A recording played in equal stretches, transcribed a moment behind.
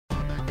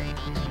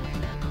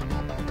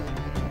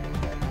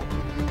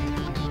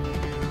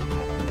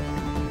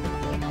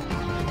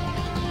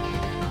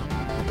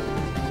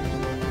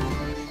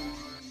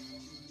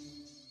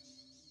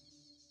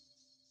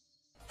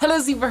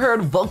as you've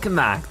heard, welcome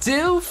back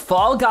to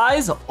Fall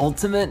Guys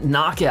Ultimate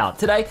Knockout.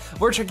 Today,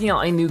 we're checking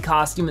out a new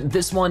costume.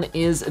 This one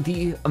is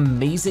the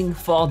amazing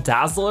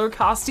Falldazzler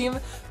costume.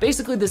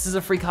 Basically, this is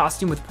a free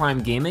costume with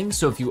Prime Gaming,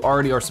 so if you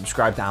already are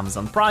subscribed to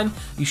Amazon Prime,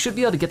 you should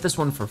be able to get this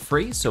one for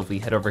free. So if we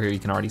head over here, you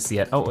can already see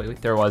it. Oh,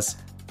 wait, there it was.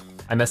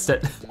 I missed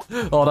it.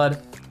 Hold on.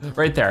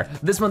 Right there.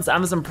 This month's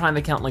Amazon Prime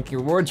account link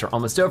rewards are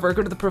almost over.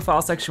 Go to the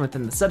profile section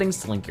within the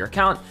settings to link your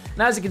account.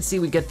 And as you can see,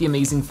 we get the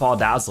amazing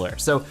Falldazzler.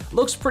 So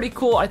looks pretty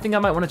cool. I think I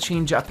might want to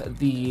change up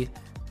the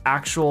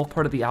actual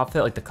part of the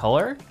outfit, like the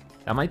color.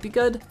 That might be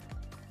good.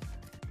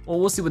 Well,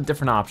 we'll see with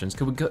different options.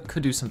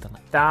 Could do something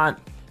like that.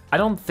 I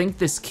don't think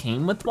this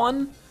came with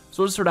one.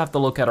 So we'll just sort of have to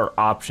look at our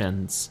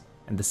options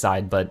and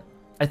decide, but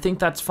I think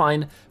that's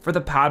fine. For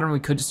the pattern, we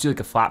could just do like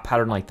a flat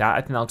pattern like that.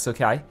 I think that looks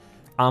okay.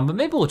 But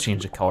maybe we'll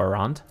change the color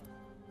around.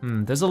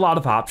 There's a lot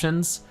of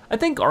options. I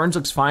think orange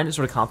looks fine, it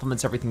sort of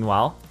complements everything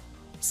well.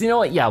 So you know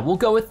what, yeah, we'll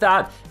go with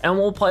that and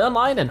we'll play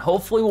online and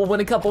hopefully we'll win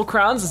a couple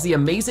crowns as the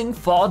amazing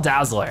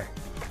Falldazzler.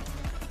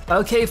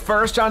 Okay,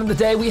 first round of the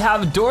day, we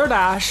have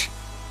DoorDash.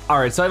 All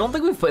right, so I don't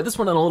think we've played this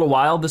one in a little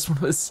while. This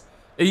one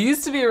it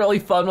used to be a really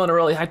fun one, a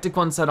really hectic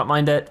one, so I don't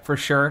mind it for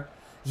sure.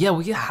 Yeah,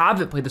 we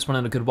haven't played this one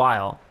in a good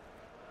while.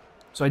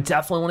 So I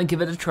definitely wanna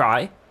give it a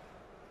try.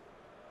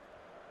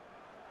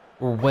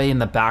 We're way in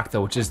the back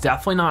though, which is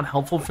definitely not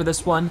helpful for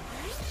this one.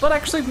 But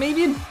actually,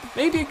 maybe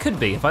it could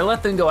be. If I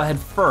let them go ahead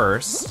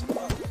first,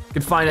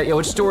 could find out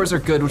which stores are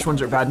good, which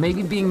ones are bad.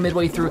 Maybe being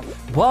midway through.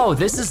 Whoa,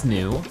 this is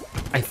new,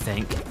 I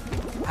think.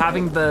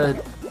 Having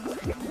the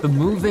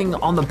moving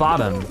on the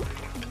bottom.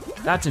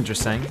 That's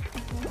interesting.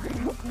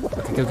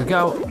 Okay, go, go,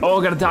 go.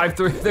 Oh, gotta dive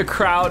through. The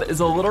crowd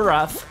is a little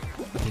rough.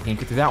 Okay, can't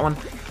get through that one.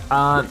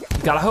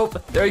 Gotta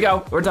hope. There we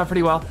go, we're done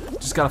pretty well.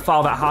 Just gotta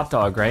follow that hot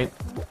dog, right?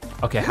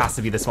 Okay, it has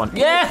to be this one.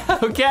 Yeah,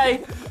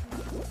 okay.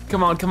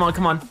 Come on, come on,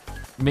 come on.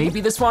 Maybe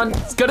this one.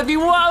 It's gonna be,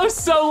 whoa,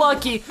 so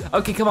lucky.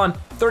 Okay, come on,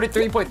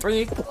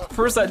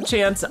 33.3%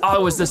 chance. Oh,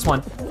 it was this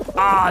one.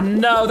 Ah,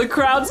 no, the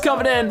crowd's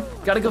coming in.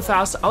 Gotta go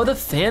fast. Oh, the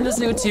fan is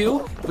new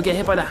too. If we get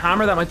hit by the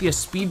hammer, that might be a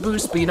speed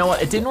boost, but you know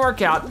what? It didn't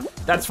work out.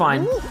 That's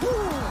fine.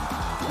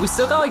 We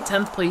still got like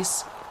 10th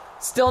place.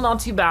 Still not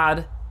too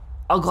bad.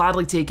 I'll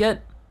gladly take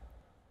it.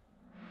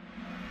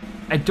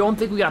 I don't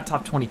think we got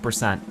top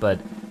 20%, but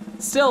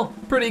still,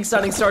 pretty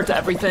exciting start to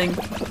everything.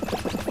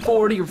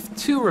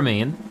 42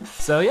 remain,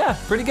 so yeah,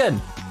 pretty good.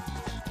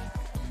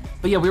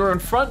 But yeah, we were in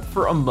front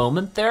for a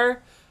moment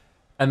there,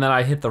 and then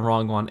I hit the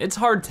wrong one. It's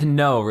hard to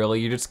know,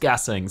 really, you're just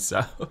guessing,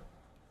 so.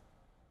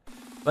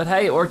 But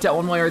hey, it worked out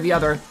one way or the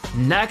other.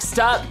 Next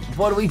up,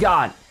 what do we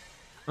got?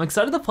 I'm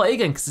excited to play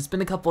again, because it's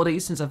been a couple of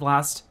days since I've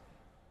last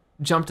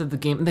jumped at the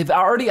game. And they've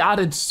already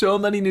added so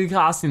many new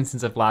costumes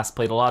since I've last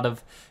played, a lot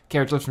of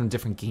characters from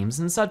different games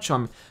and such, so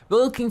I'm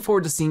really looking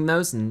forward to seeing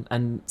those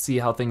and see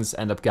how things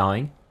end up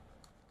going.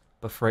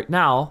 But for right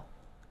now,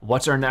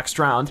 what's our next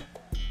round?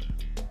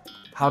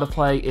 How to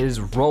play is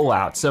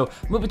rollout. So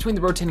move between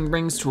the rotating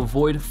rings to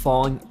avoid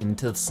falling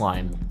into the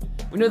slime.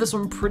 We know this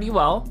one pretty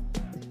well.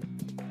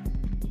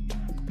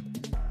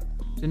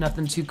 Did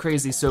nothing too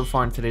crazy so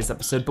far in today's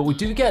episode, but we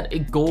do get a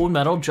gold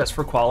medal just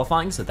for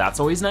qualifying, so that's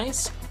always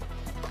nice.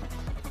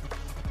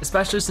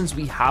 Especially since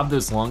we have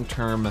those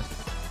long-term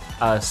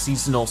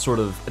seasonal sort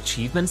of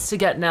achievements to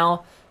get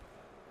now.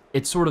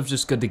 It's sort of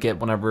just good to get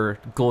whatever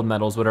gold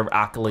medals, whatever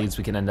accolades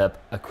we can end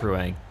up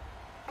accruing.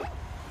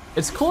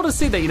 It's cool to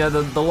see that, you know,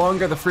 the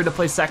longer the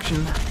free-to-play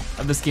section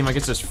of this game, I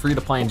guess just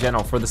free-to-play in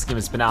general for this game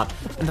has been out,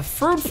 and the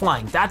fruit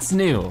flying, that's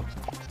new.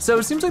 So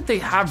it seems like they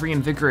have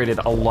reinvigorated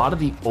a lot of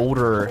the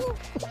older,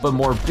 but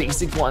more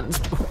basic ones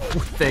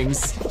with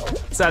things.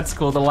 So that's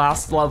cool. The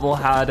last level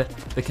had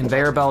the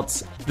conveyor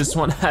belts. This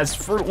one has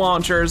fruit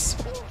launchers,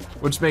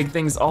 which make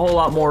things a whole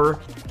lot more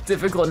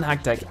difficult and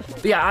hectic.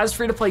 But yeah, as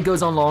free-to-play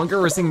goes on longer,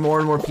 we're seeing more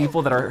and more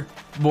people that are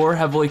more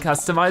heavily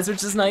customized,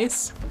 which is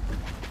nice.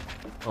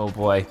 Oh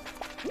boy.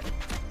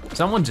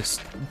 Someone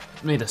just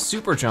made a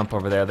super jump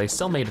over there. They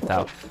still made it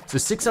though. So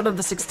 6 out of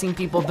the 16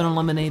 people have been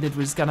eliminated.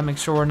 We just gotta make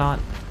sure we're not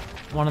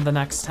one of the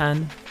next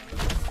 10.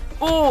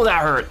 Oh,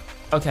 that hurt.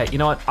 Okay, you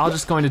know what? I'll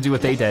just going to do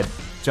what they did.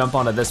 Jump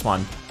onto this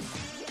one.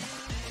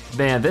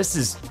 Man, this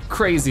is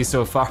crazy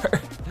so far.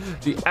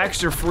 The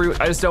extra fruit,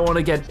 I just don't want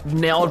to get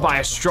nailed by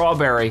a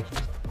strawberry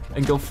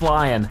and go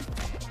flying.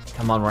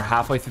 Come on, we're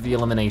halfway through the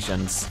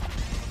eliminations.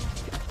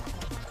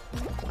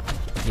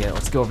 Yeah,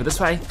 let's go over this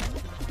way.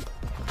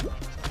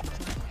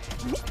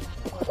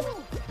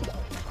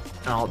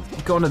 I'll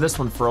go into this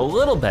one for a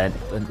little bit,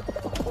 but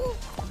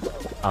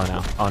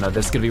oh no,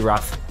 this is gonna be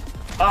rough.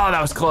 Oh,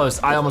 that was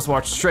close. I almost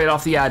walked straight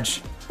off the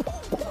edge.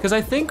 Because I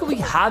think we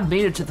have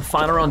made it to the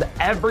final round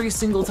every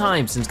single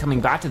time since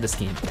coming back to this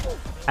game.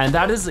 And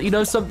that is, you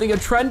know, a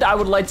trend I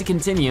would like to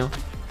continue.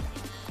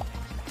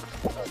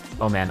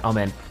 Oh man, oh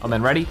man, oh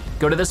man, ready?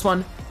 Go to this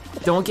one.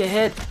 Don't get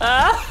hit.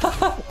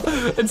 Ah!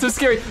 It's so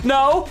scary.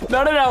 No,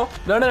 no, no, no,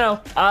 no,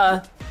 no,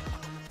 no.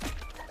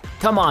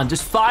 Come on,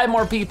 just 5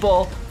 more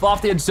people. Fall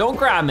off the edge, don't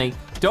grab me.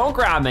 Don't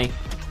grab me.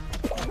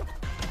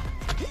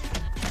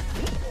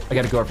 I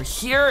gotta go over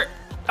here.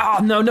 Oh,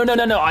 no, no, no,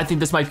 no, no. I think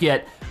this might be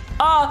it.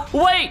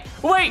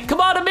 Wait,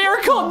 come on, a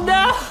miracle,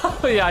 no!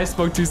 Yeah, I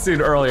spoke too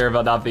soon earlier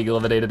about not being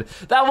eliminated.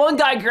 That one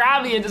guy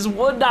grabbed me and just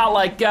would not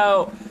let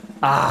go.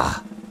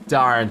 Ah,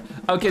 darn.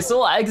 Okay, so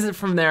we'll exit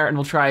from there and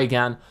we'll try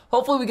again.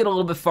 Hopefully we get a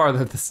little bit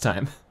farther this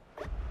time.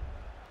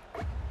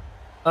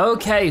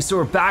 Okay, so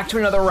we're back to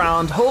another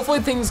round.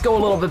 Hopefully things go a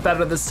little bit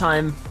better this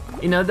time.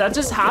 You know, that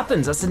just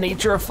happens. That's the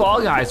nature of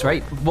Fall Guys,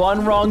 right?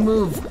 One wrong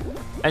move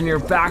and you're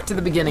back to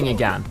the beginning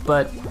again.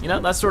 But, you know,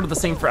 that's sort of the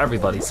same for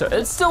everybody. So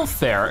it's still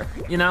fair,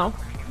 you know?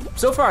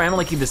 So far, I am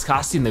liking this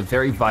costume. They're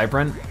very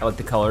vibrant. I like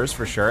the colors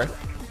for sure.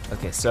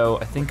 Okay, so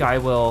I think I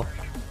will,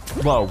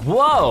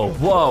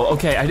 whoa.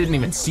 Okay, I didn't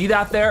even see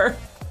that there.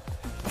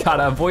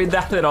 Gotta avoid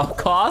that at all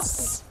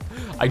costs.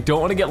 I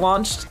don't wanna get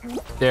launched.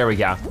 There we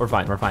go, we're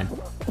fine.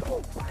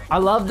 I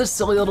love the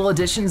silly little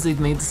additions they've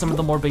made to some of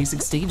the more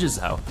basic stages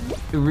though.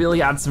 It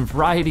really adds some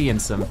variety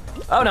and some,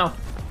 oh no,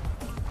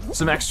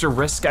 some extra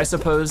risk, I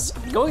suppose.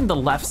 Going the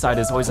left side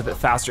is always a bit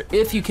faster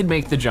if you can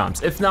make the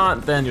jumps. If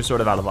not, then you're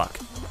sort of out of luck.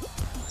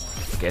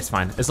 Okay, it's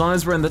fine. As long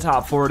as we're in the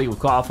top 40, we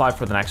qualify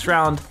for the next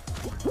round.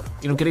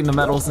 You know, getting the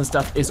medals and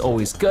stuff is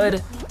always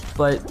good,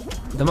 but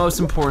the most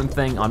important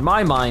thing on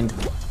my mind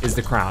is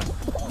the crown.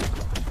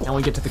 And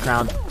we get to the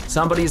crown.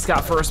 Somebody's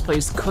got first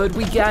place. Could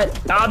we get,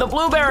 the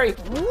blueberry?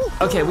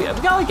 Okay, we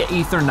got like an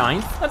 8th or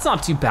 9th. That's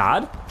not too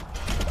bad.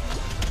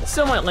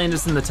 Still might land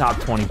us in the top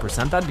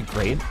 20%, that'd be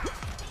great.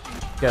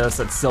 Get us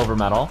that silver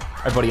medal.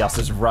 Everybody else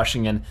is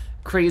rushing in.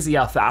 Crazy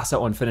how fast that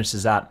one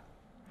finishes at.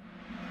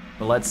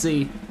 But let's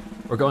see.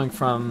 We're going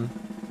from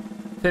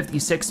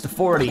 56 to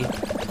 40.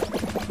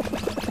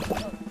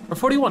 Or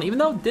 41, even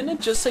though, didn't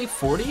it just say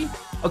 40?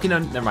 Okay, no,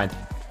 never mind.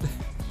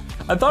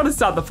 I thought it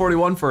stopped the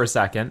 41 for a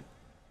second.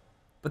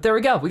 But there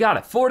we go, we got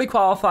it, 40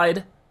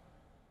 qualified.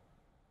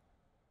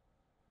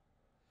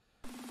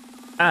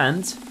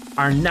 And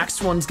our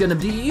next one's gonna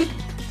be,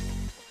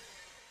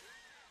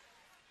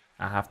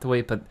 I have to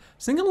wait, but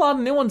seeing a lot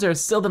of new ones there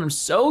still that I'm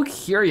so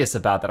curious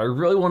about that I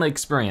really wanna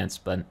experience,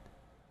 but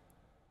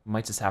we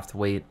might just have to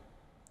wait,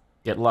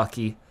 get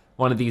lucky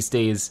one of these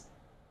days,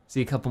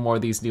 see a couple more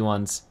of these new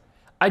ones.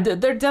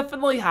 There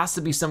definitely has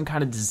to be some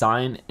kind of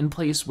design in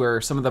place where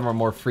some of them are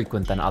more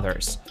frequent than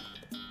others.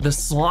 The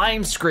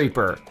slime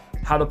scraper,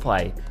 how to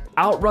play.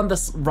 Outrun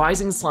the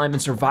rising slime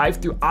and survive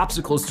through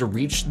obstacles to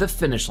reach the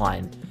finish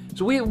line.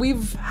 So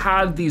we've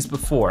had these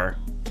before,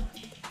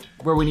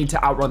 where we need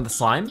to outrun the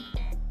slime,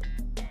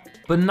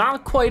 but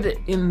not quite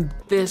in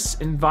this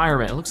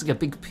environment. It looks like a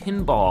big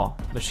pinball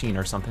machine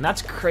or something.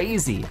 That's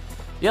crazy.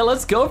 Yeah,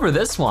 let's go for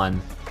this one.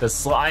 The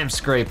slime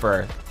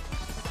scraper.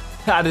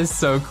 That is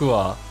so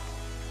cool.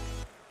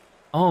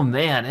 Oh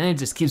man, and it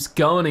just keeps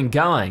going and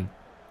going.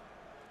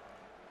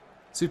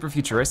 Super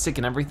futuristic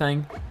and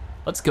everything.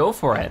 Let's go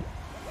for it.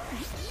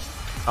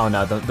 Oh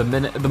no,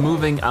 the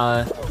moving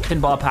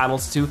pinball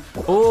paddles too.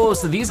 Oh,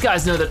 so these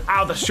guys know that,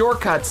 the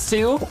shortcuts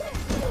too.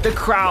 The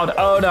crowd,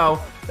 oh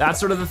no. That's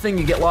sort of the thing,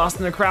 you get lost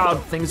in the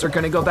crowd, things are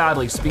gonna go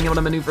badly. So being able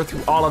to maneuver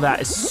through all of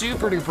that is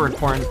super duper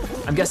important.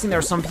 I'm guessing there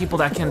are some people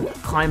that can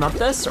climb up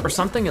this or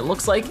something, it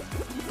looks like.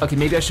 Okay,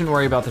 maybe I shouldn't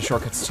worry about the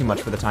shortcuts too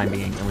much for the time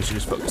being, and we should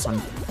just focus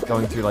on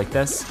going through like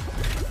this.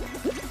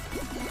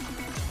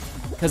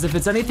 Because if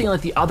it's anything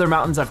like the other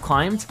mountains I've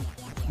climbed,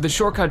 the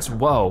shortcuts,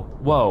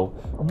 whoa,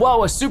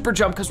 a super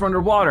jump because we're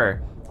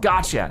underwater.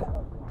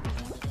 Gotcha.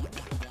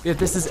 If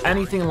this is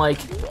anything like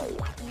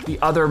the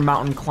other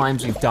mountain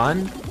climbs we've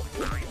done,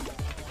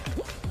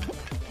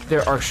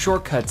 there are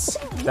shortcuts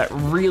that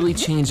really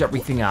change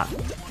everything up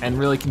and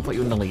really can put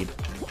you in the lead.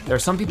 There are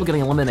some people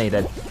getting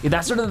eliminated. Yeah,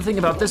 that's sort of the thing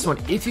about this one.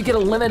 If you get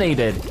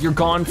eliminated, you're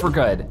gone for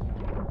good.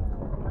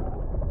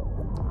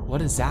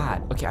 What is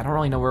that? Okay, I don't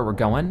really know where we're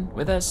going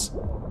with this.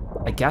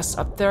 I guess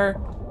up there,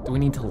 do we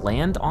need to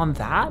land on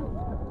that?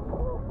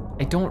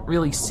 I don't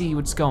really see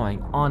what's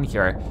going on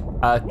here.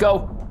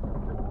 Go.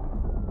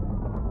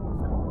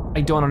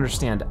 I don't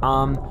understand.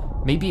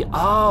 Maybe,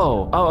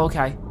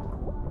 okay.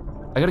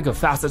 I gotta go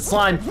fast. That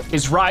slime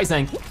is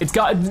rising. It's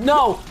got,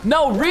 no,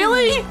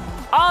 really?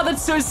 Oh,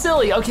 that's so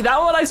silly. Okay, that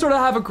one I sort of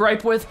have a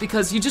gripe with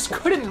because you just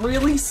couldn't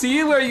really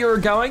see where you were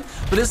going,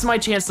 but this is my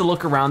chance to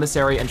look around this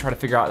area and try to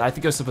figure out, I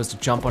think I was supposed to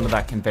jump onto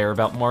that conveyor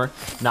belt more,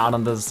 not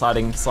on the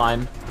sliding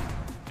slime.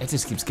 It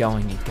just keeps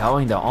going and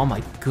going though, oh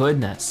my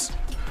goodness.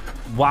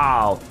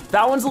 Wow,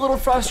 that one's a little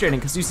frustrating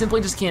because you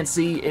simply just can't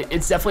see.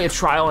 It's definitely a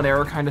trial and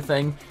error kind of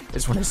thing.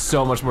 This one is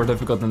so much more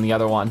difficult than the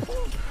other one.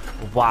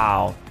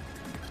 Wow.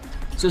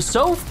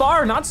 So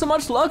far, not so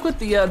much luck with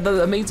the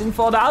amazing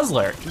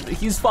Falldazzler.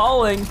 He's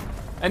falling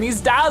and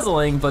he's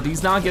dazzling, but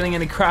he's not getting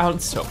any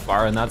crowds so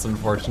far, and that's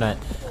unfortunate.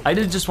 I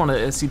did just want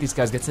to see these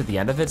guys get to the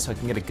end of it so I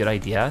can get a good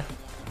idea.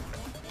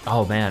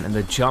 Oh man, and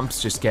the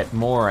jumps just get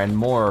more and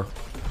more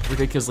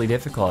ridiculously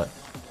difficult.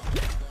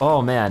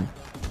 Oh man,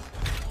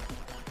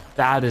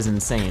 that is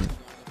insane.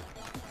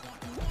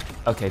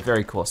 Okay,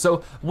 very cool.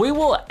 So we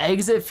will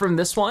exit from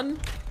this one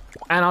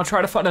and I'll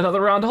try to find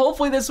another round.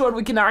 Hopefully this one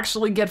we can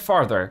actually get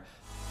farther.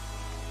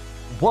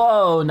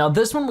 Whoa, now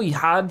this one we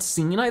had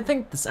seen, I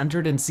think. This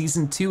entered in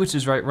season 2, which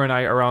is right when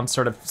I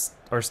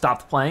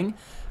stopped playing.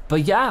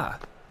 But yeah,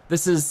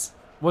 This is,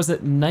 was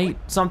it night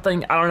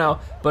something? I don't know,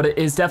 but it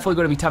is definitely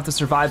gonna be tough to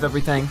survive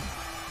everything.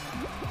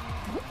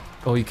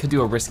 Oh, you could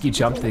do a risky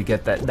jump to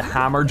get the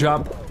hammer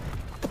jump.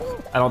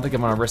 I don't think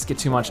I'm gonna risk it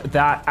too much.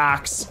 That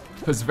axe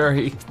was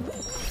very,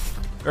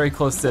 very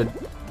close to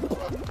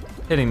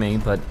hitting me,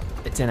 but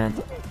it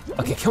didn't.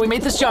 Okay, can we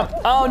make this jump?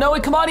 Oh no,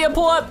 wait, come on,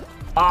 pull up.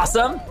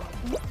 Awesome.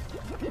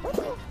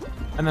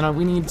 And then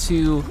we need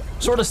to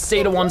sort of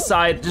stay to one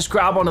side, just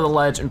grab onto the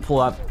ledge and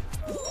pull up.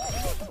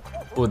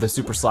 Oh, the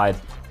super slide.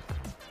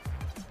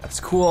 That's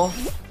cool.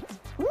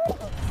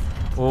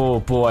 Oh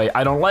boy,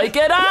 I don't like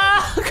it.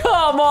 Ah,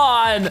 come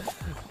on.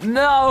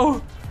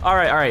 No. All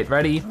right,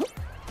 ready?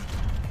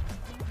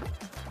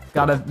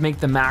 Gotta make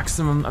the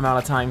maximum amount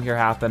of time here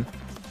happen.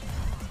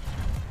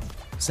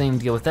 Same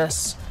deal with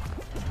this.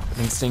 I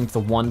think staying to the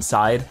one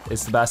side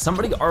is the best.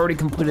 Somebody already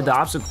completed the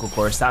obstacle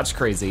course, that's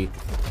crazy.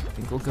 I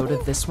think we'll go to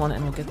this one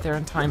and we'll get there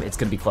in time. It's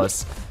gonna be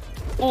close.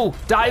 Ooh,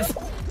 dive.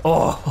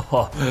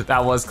 Oh,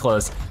 that was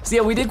close. So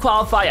yeah, we did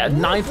qualify at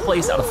 9th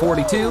place out of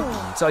 42.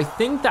 So I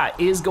think that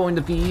is going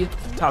to be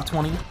top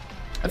 20.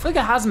 I feel like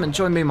it hasn't been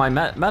showing me my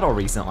medal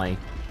recently.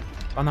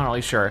 I'm not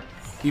really sure.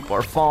 People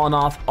are falling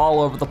off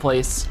all over the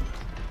place.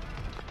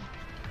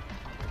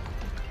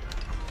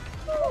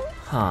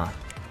 Huh.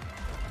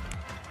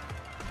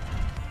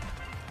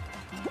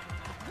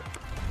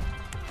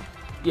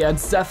 Yeah,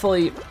 it's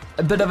definitely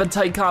a bit of a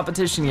tight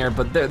competition here,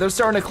 but they're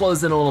starting to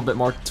close in a little bit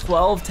more.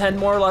 12, 10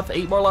 more left,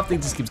 8 more left.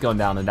 It just keeps going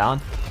down and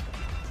down.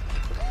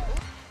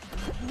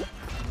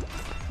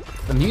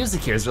 The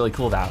music here is really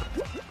cool though.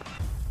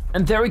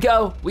 And there we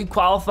go, we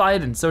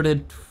qualified and so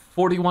did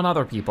 41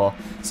 other people.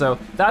 So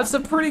that's a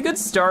pretty good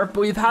start,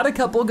 but we've had a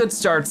couple good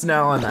starts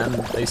now and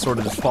then they sort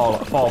of just fall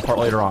apart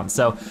later on.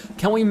 So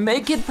can we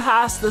make it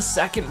past the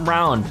second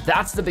round?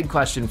 That's the big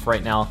question for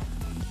right now.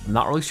 I'm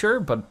not really sure,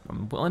 but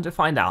I'm willing to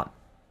find out.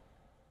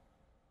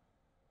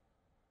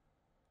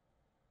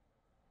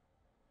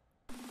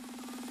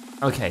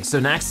 Okay, so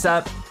next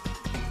up.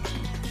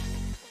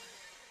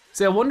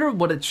 See, I wonder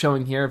what it's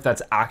showing here, if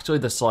that's actually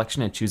the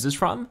selection it chooses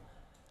from.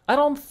 I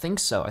don't think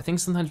so. I think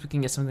sometimes we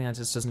can get something that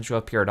just doesn't show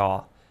up here at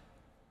all.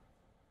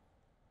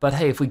 But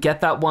hey, if we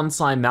get that one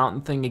slime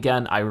mountain thing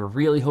again, I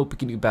really hope we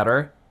can do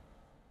better.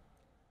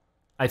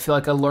 I feel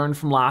like I learned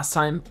from last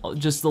time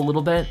just a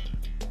little bit.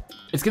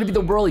 It's gonna be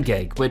the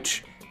whirligig,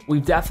 which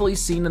we've definitely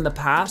seen in the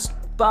past,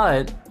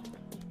 but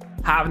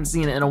haven't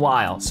seen it in a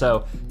while.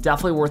 So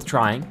definitely worth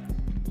trying.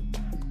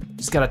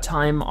 Just gotta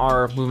time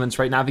our movements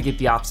right, navigate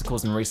the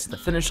obstacles and race to the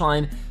finish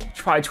line.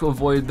 Try to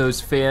avoid those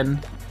fan,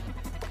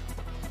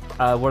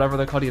 whatever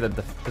they're called, either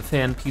the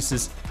fan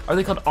pieces. Are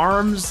they called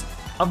arms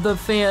of the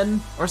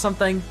fan or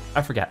something?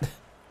 I forget.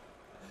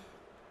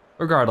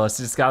 Regardless,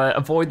 you just gotta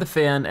avoid the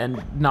fan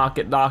and not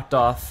get knocked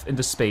off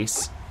into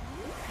space.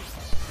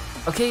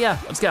 Okay, yeah,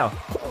 let's go.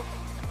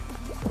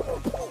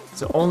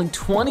 So only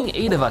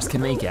 28 of us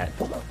can make it.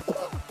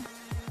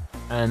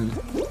 And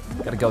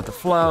gotta go with the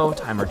flow,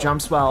 timer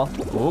jumps well.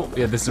 Oh,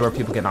 yeah, this is where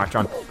people get knocked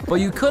around. But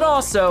you could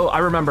also, I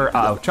remember,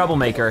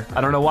 troublemaker. I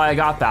don't know why I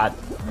got that,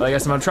 but I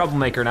guess I'm a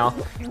troublemaker now.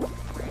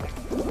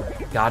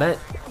 Got it.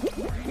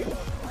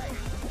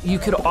 You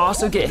could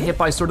also get hit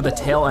by sort of the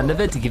tail end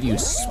of it to give you a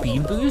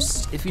speed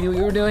boost if you knew what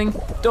you were doing.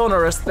 Don't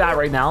risk that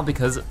right now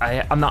because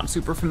I'm not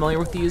super familiar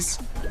with these.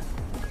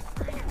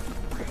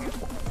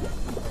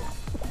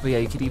 But yeah,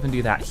 you could even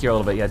do that here a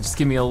little bit. Yeah, just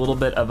give me a little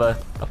bit of a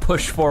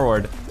push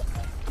forward.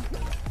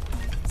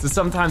 So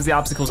sometimes the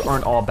obstacles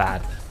aren't all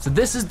bad. So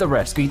this is the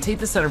risk. You take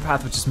the center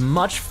path, which is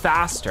much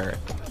faster.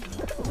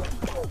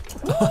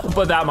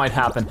 But that might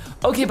happen.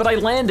 Okay, but I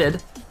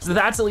landed, so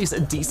that's at least a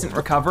decent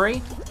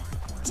recovery.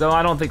 So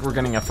I don't think we're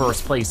getting a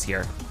first place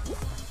here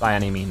by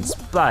any means,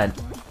 but,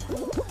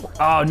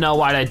 oh no,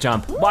 why'd I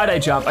jump? Why'd I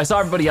jump? I saw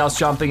everybody else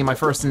jumping and my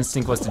first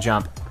instinct was to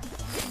jump.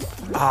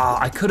 Ah,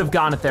 I could have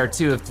gotten it there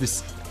too if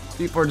this,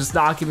 people are just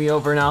knocking me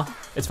over now.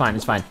 It's fine,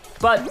 it's fine.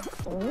 But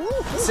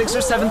 6th or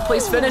 7th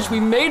place finish, we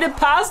made it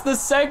past the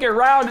second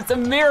round, it's a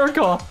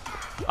miracle.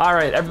 All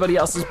right, everybody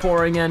else is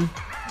pouring in.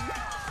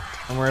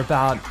 And we're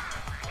about,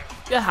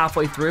 yeah,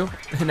 halfway through.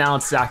 And now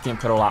it's stacking up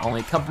quite a lot,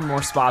 only a couple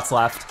more spots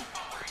left.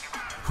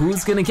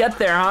 Who's gonna get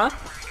there, huh?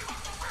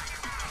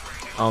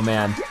 Oh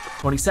man,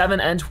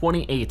 27 and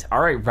 28. All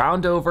right,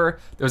 round over.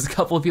 There's a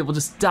couple of people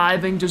just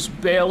diving, just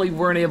barely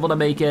weren't able to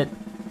make it.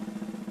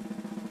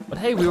 But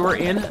hey, we were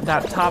in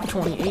that top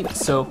 28,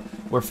 so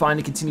we're fine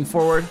to continue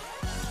forward.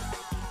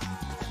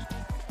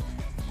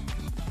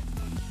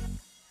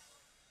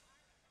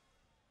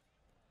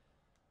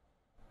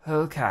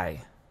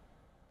 Okay.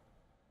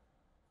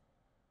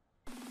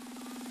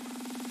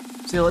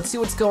 So let's see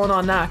what's going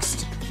on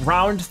next.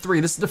 Round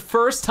 3, this is the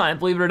first time,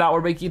 believe it or not,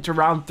 we're making it to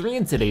round 3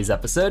 in today's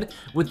episode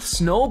with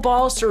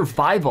Snowball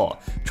Survival.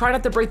 Try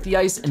not to break the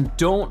ice and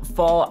don't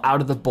fall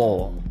out of the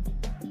bowl.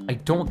 I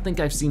don't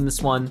think I've seen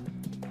this one,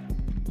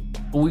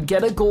 but we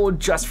get a gold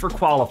just for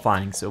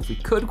qualifying, so if we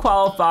could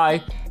qualify,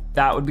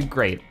 that would be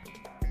great.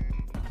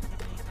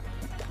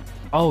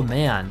 Oh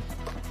man.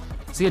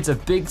 See, it's a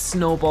big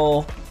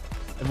snowball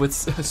with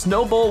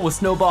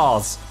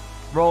snowballs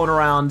rolling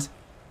around,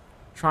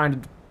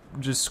 trying to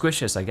just squish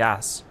this, I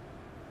guess.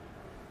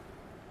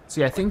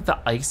 See, I think the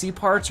icy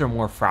parts are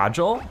more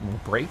fragile and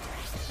will break.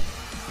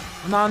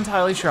 I'm not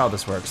entirely sure how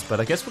this works, but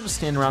I guess we'll just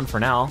stand around for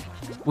now.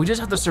 We just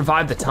have to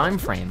survive the time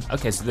frame.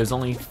 Okay, so there's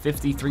only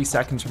 53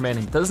 seconds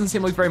remaining. Doesn't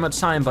seem like very much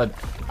time, but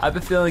I have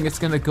a feeling it's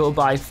gonna go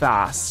by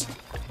fast.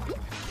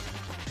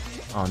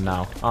 Oh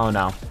no, oh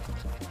no.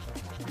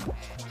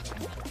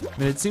 I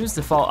mean, it seems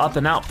to fall up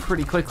and out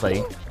pretty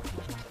quickly.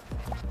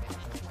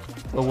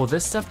 But will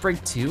this stuff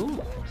break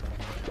too?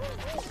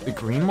 The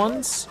green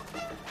ones?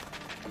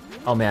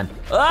 Oh man,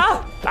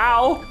 ah,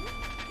 ow!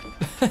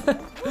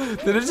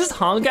 Did it just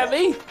honk at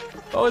me?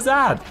 What was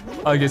that?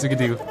 Oh, I guess we could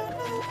do.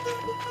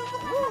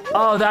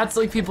 Oh, that's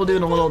like people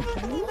doing a little.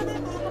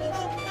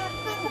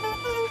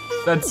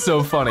 That's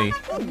so funny.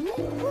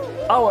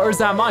 Oh, or is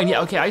that mine?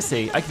 Yeah, okay, I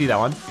see. I can do that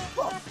one.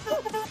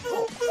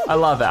 I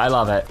love it, I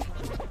love it.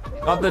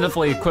 I'll have to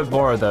definitely equip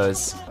more of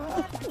those.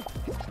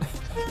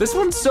 This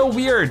one's so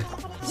weird.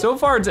 So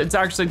far, it's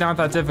actually not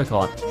that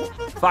difficult.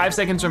 5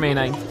 seconds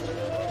remaining.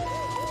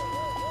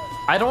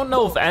 I don't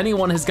know if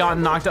anyone has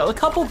gotten knocked out. A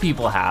couple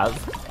people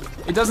have.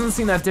 It doesn't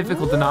seem that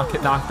difficult to not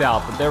get knocked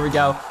out, but there we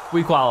go,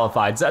 we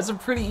qualified. So that's a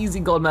pretty easy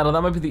gold medal.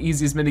 That might be the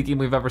easiest minigame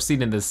we've ever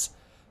seen in this.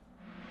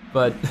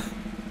 But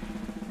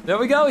there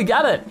we go, we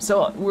got it.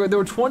 So there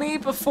were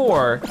 28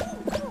 before.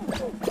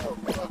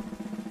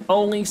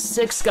 Only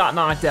 6 got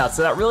knocked out,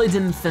 so that really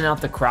didn't thin out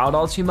the crowd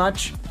all too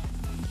much.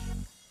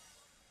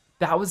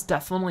 That was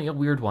definitely a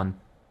weird one.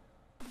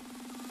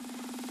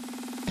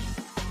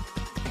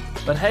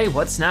 But hey,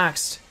 what's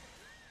next?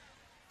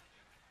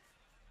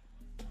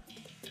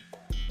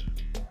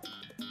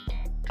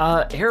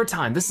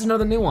 Airtime, this is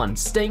another new one.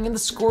 Staying in the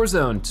score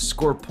zone to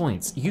score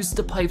points. Use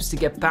the pipes to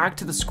get back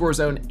to the score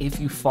zone if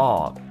you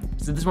fall.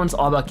 So this one's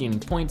all about gaining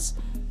points.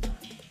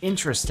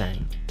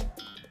 Interesting.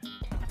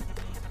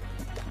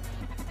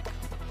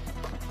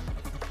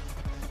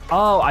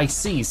 Oh, I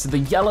see. So the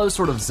yellow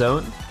sort of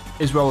zone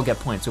is where we'll get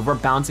points. So if we're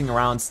bouncing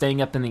around,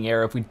 staying up in the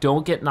air, if we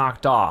don't get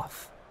knocked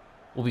off,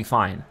 we'll be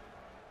fine.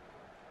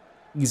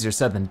 Easier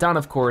said than done,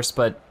 of course,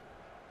 but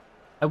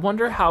I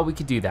wonder how we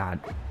could do that.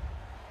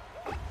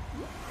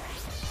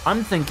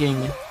 I'm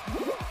thinking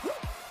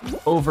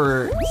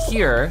over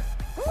here.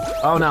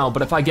 Oh no,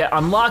 but if I get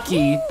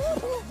unlucky,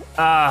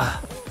 I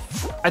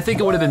think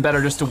it would have been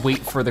better just to wait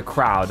for the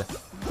crowd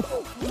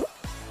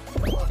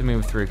to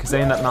move through, because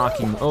they end up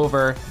knocking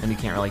over and you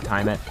can't really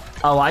time it.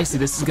 Oh, I see,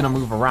 this is gonna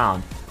move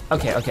around.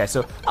 Okay,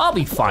 so I'll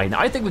be fine.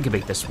 I think we can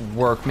make this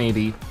work,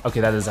 maybe.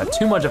 Okay, that is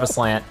too much of a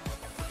slant.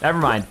 Never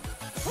mind.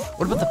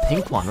 What about the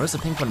pink one? What does the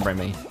pink one bring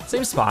me?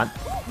 Same spot.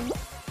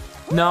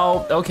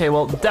 No, okay,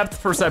 well,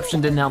 depth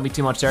perception didn't help me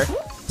too much there.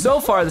 So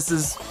far, this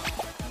is,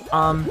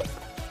 come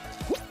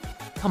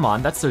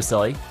on, that's so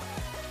silly.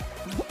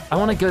 I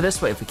wanna go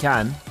this way if we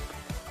can.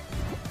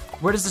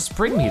 Where does this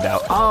bring me though?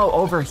 Oh,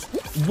 over,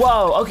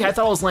 whoa, okay, I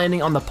thought I was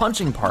landing on the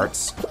punching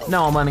parts.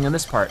 No, I'm landing on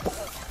this part.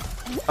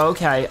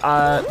 Okay,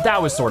 that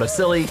was sort of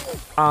silly.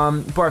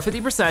 Bar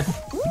 50%.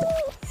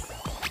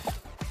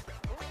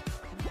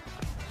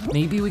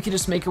 Maybe we could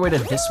just make our way to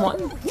this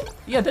one?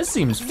 Yeah, this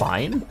seems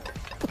fine.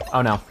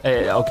 Oh no,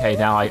 okay,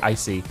 now I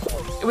see.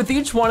 With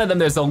each one of them,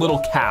 there's a little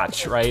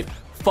catch, right?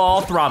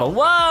 Fall throttle,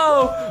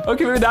 whoa!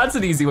 Okay, maybe that's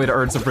an easy way to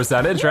earn some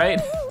percentage, right?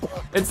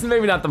 It's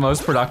maybe not the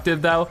most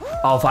productive though.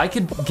 Oh, if I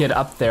could get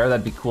up there,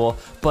 that'd be cool.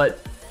 But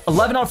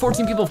 11 out of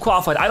 14 people have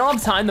qualified. I don't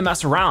have time to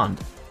mess around.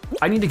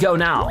 I need to go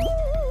now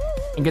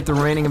and get the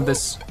remaining of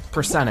this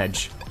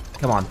percentage.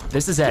 Come on,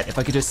 this is it. If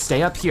I could just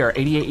stay up here,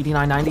 88,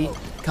 89, 90.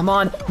 Come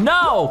on,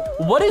 no!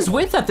 What is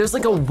with that? There's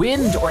like a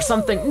wind or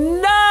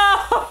something. No!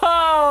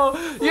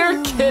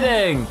 You're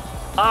kidding.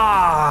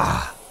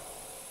 Ah,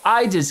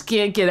 I just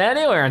can't get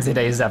anywhere in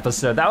today's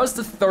episode. That was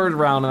the 3rd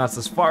round and that's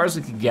as far as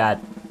we could get.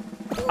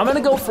 I'm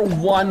gonna go for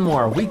one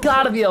more. We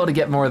gotta be able to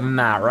get more than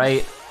that,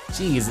 right?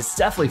 Jeez, it's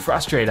definitely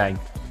frustrating.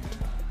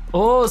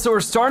 Oh, so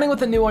we're starting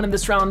with a new one in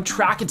this round,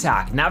 Track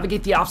Attack.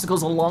 Navigate the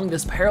obstacles along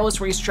this perilous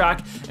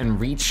racetrack and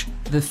reach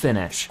the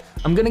finish.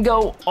 I'm gonna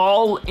go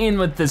all in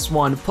with this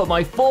one, put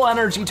my full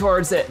energy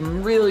towards it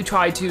and really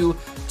try to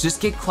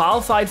just get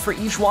qualified for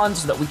each one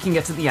so that we can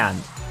get to the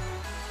end.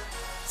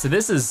 So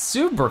this is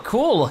super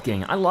cool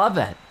looking, I love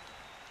it.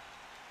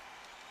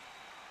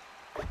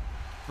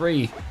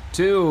 3,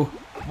 2,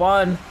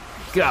 1,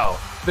 go.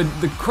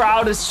 The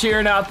crowd is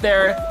cheering out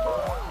there.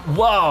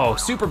 Whoa,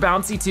 super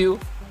bouncy too.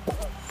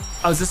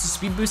 Oh, is this a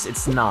speed boost?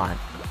 It's not.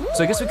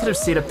 So I guess we could have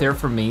stayed up there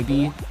for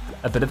maybe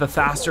a bit of a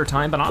faster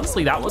time, but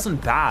honestly, that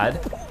wasn't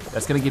bad.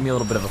 That's gonna give me a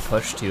little bit of a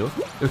push too.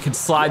 We could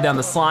slide down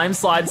the slime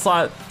sliding,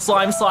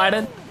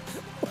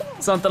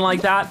 something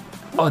like that.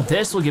 Oh,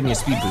 this will give me a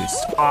speed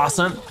boost,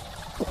 awesome.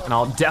 And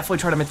I'll definitely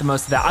try to make the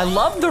most of that. I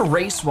love the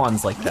race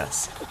ones like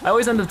this. I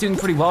always end up doing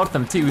pretty well with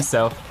them too,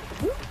 so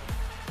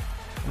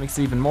it makes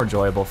it even more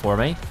enjoyable for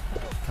me.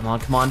 Come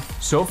on, come on.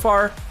 So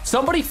far,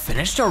 somebody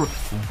finished a,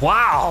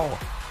 wow.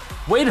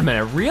 Wait a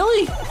minute,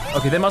 really?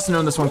 Okay, they must have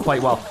known this one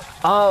quite well.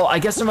 Oh, I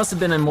guess there must have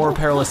been a more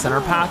perilous center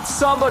path.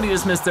 Somebody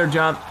just missed their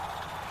jump.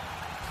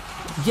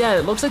 Yeah,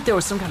 it looks like there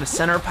was some kind of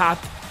center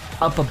path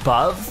up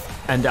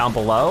above and down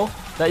below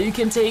that you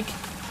can take,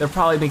 that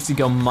probably makes you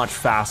go much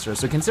faster.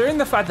 So considering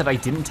the fact that I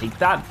didn't take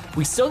that,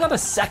 we still got a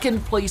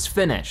second place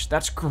finish.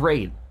 That's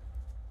great.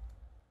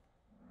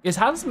 It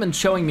hasn't been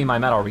showing me my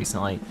medal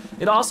recently.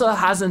 It also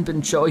hasn't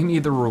been showing me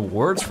the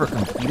rewards for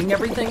completing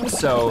everything,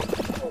 so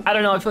I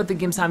don't know, I feel like the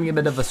game's having a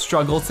bit of a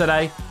struggle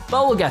today,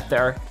 but we'll get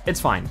there, it's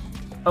fine.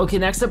 Okay,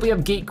 next up we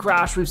have Gate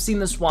Crash. We've seen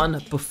this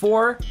one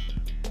before.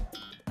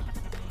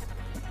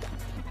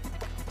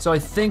 So I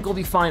think we'll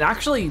be fine.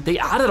 Actually, they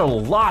added a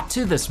lot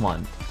to this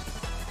one.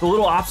 The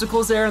little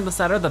obstacles there in the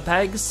center, the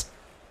pegs,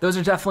 those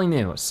are definitely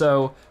new.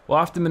 So we'll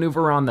have to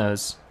maneuver around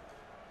those.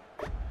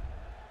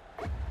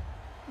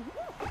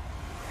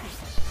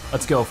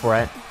 Let's go for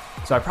it.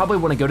 So I probably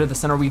wanna go to the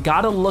center. We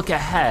gotta look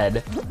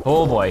ahead,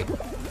 oh boy,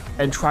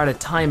 and try to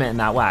time it in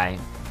that way.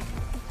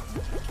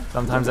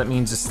 Sometimes that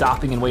means just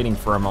stopping and waiting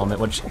for a moment,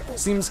 which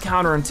seems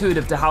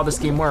counterintuitive to how this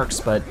game works,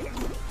 but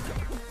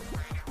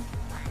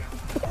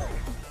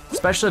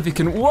especially if you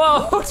can,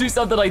 whoa, do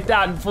something like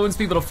that, influence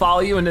people to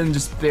follow you and then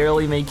just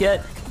barely make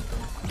it.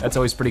 That's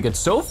always pretty good.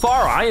 So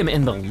far, I am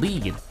in the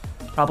lead.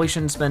 Probably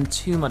shouldn't spend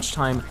too much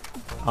time,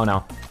 oh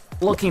no,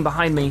 looking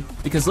behind me,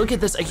 because look at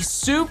this, a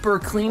super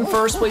clean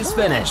first place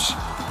finish.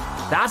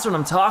 That's what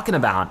I'm talking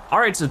about. All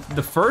right, so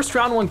the first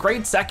round went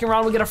great, second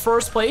round we get a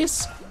first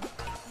place.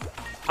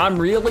 I'm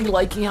really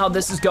liking how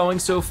this is going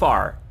so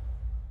far.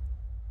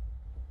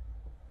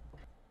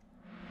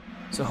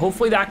 So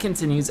hopefully that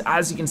continues.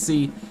 As you can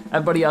see,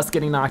 everybody else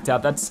getting knocked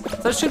out.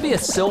 That should be a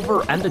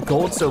silver and a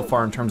gold so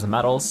far in terms of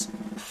medals.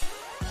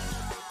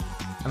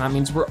 And that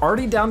means we're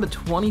already down to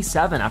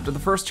 27 after the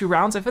first 2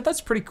 rounds. I think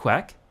that's pretty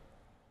quick.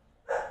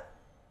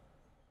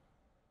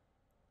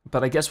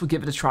 But I guess we'll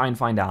give it a try and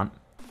find out.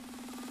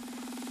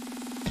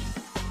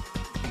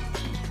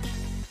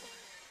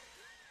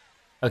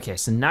 Okay,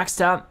 so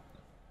next up,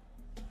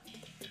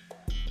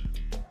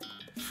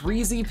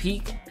 Freezy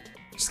Peak.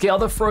 Scale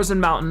the frozen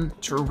mountain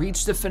to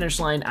reach the finish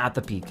line at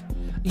the peak.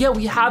 Yeah,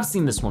 we have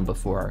seen this one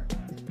before.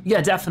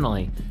 Yeah,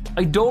 definitely.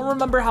 I don't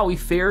remember how we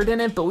fared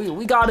in it, but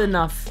we got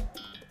enough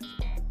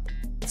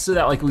so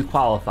that like we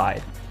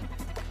qualified.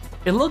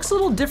 It looks a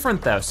little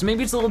different though, so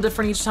maybe it's a little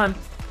different each time.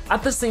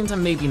 At the same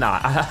time, maybe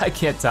not, I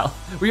can't tell.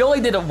 We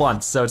only did it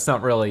once, so it's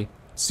not really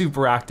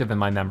super active in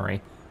my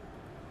memory.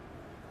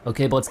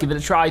 Okay, but let's give it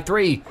a try.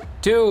 3,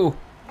 2,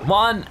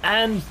 1,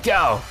 and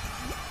go.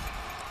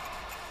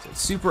 So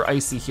it's super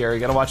icy here. You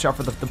gotta watch out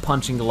for the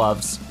punching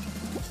gloves.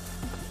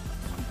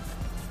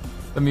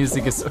 The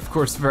music is, of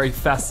course, very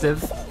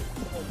festive.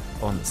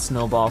 Oh, and the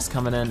snowball's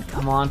coming in.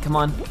 Come on, come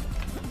on.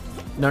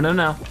 No, no,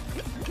 no.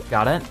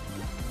 Got it.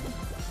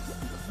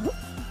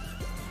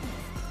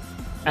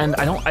 And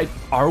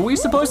are we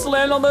supposed to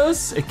land on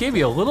those? It gave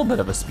me a little bit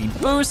of a speed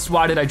boost.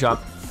 Why did I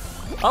jump?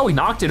 Oh, we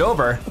knocked it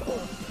over.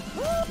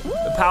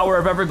 The power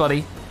of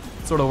everybody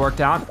sort of worked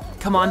out.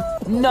 Come on,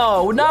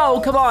 no, no,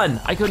 come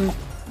on.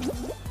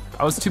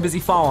 I was too busy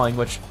falling,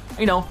 which,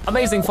 you know,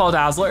 amazing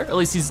Falldazzler. At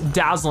least he's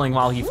dazzling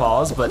while he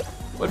falls, but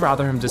would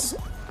rather him just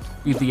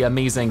be the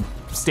amazing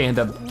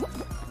stand-up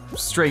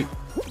straight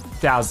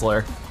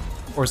dazzler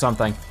or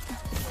something.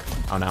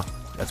 Oh no,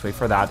 let's wait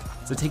for that.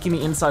 So taking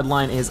the inside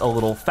line is a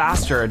little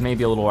faster and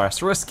maybe a little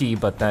less risky,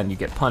 but then you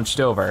get punched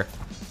over,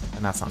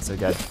 and that's not so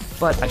good.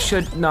 But I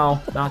should, no,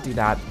 not do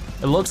that.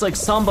 It looks like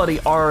somebody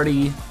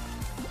already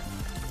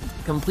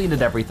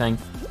completed everything.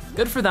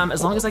 Good for them,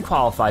 as long as I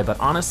qualify, but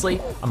honestly,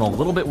 I'm a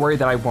little bit worried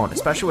that I won't,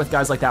 especially with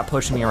guys like that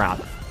pushing me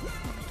around.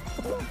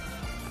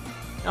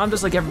 I'm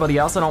just like everybody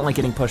else, I don't like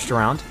getting pushed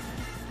around.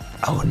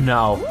 Oh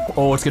no,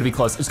 oh, it's gonna be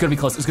close, it's gonna be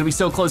close, it's gonna be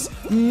so close.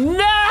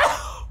 No!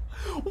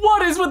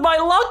 What is with my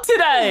luck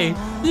today?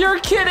 You're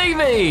kidding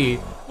me!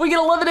 We get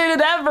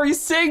eliminated every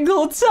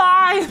single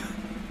time!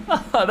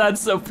 That's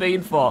so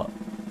painful.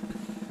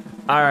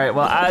 All right,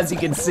 well, as you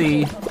can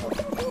see,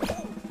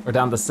 we're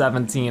down to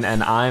 17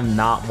 and I'm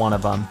not one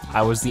of them.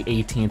 I was the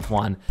 18th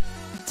one.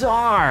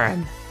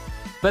 Darn.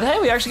 But hey,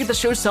 we actually get the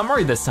show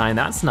summary this time,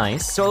 that's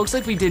nice. So it looks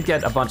like we did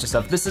get a bunch of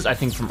stuff. This is, I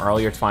think, from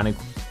earlier, finally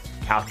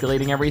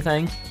calculating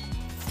everything.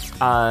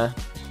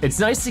 It's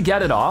nice to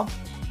get it all.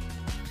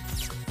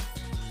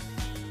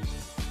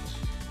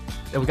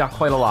 And we got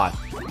quite a lot.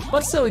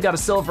 But still, we got a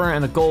silver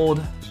and a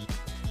gold.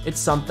 It's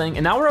something,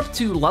 and now we're up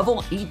to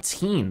level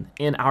 18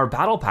 in our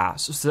battle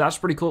pass, so that's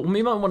pretty cool.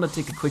 We might want to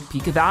take a quick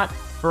peek at that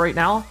for right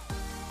now.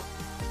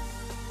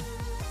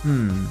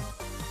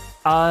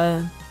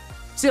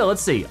 So yeah,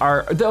 let's see.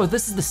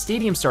 This is the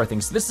stadium star thing,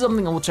 so this is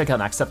something we'll check out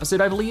next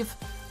episode, I believe.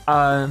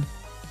 I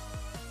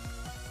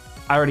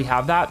already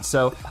have that,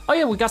 so, oh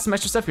yeah, we got some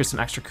extra stuff here, some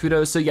extra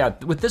kudos. So yeah,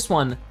 with this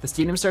one, the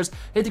Stadium Stars,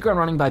 hit the ground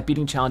running by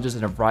beating challenges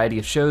in a variety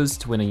of shows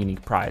to win a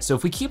unique prize. So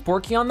if we keep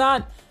working on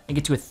that and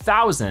get to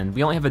 1,000,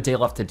 we only have a day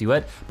left to do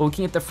it, but we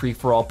can get the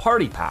free-for-all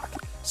party pack.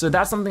 So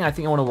that's something I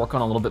think I wanna work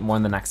on a little bit more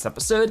in the next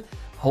episode.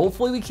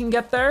 Hopefully we can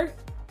get there.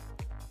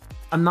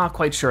 I'm not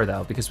quite sure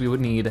though, because we would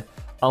need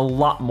a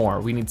lot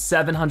more. We need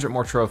 700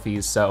 more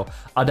trophies, so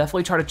I'll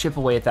definitely try to chip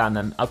away at that in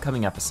the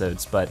upcoming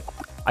episodes, but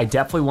I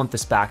definitely want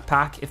this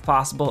backpack if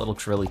possible. It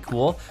looks really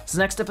cool. So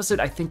next episode,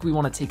 I think we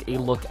want to take a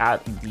look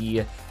at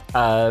the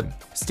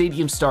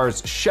Stadium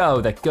Stars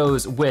show that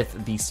goes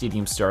with the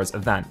Stadium Stars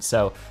event.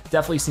 So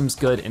definitely seems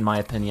good in my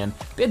opinion.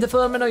 But yeah,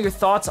 definitely let me know your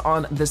thoughts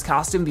on this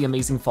costume, the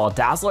amazing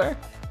Falldazzler.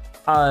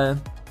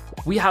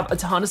 We have a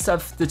ton of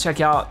stuff to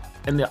check out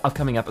in the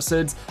upcoming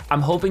episodes.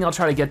 I'm hoping I'll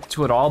try to get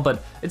to it all,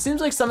 but it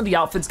seems like some of the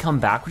outfits come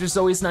back, which is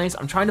always nice.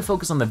 I'm trying to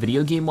focus on the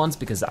video game ones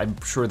because I'm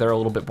sure they're a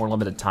little bit more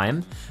limited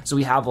time. So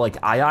we have like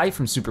Ai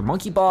from Super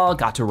Monkey Ball,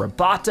 Gato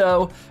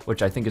Roboto,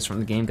 which I think is from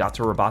the game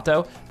Gato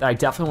Roboto, that I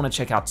definitely wanna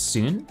check out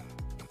soon,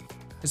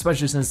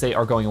 especially since they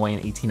are going away in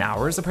 18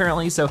 hours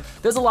apparently. So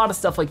there's a lot of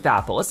stuff like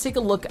that, but let's take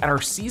a look at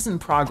our season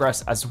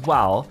progress as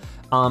well.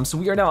 So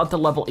we are now at the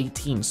level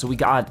 18. So we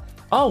got,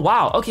 oh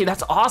wow, okay,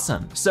 that's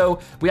awesome. So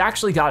we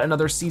actually got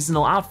another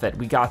seasonal outfit.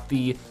 We got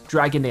the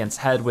Dragon Dance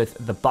head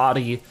with the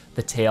body,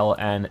 the tail,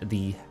 and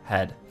the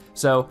head.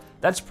 So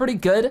that's pretty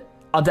good.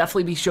 I'll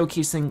definitely be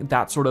showcasing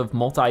that sort of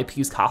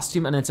multi-piece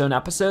costume in its own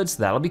episode,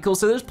 so that'll be cool.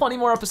 So there's plenty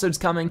more episodes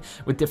coming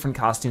with different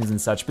costumes and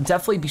such, but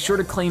definitely be sure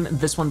to claim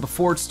this one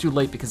before it's too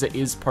late because it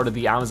is part of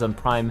the Amazon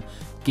Prime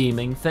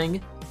gaming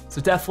thing. So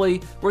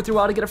definitely worth your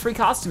while to get a free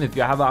costume if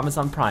you have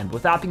Amazon Prime.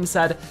 With that being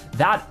said,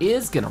 that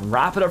is gonna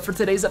wrap it up for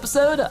today's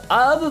episode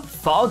of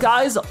Fall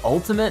Guys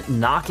Ultimate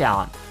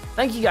Knockout.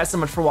 Thank you guys so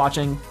much for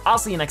watching. I'll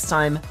see you next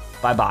time.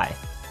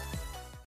 Bye-bye.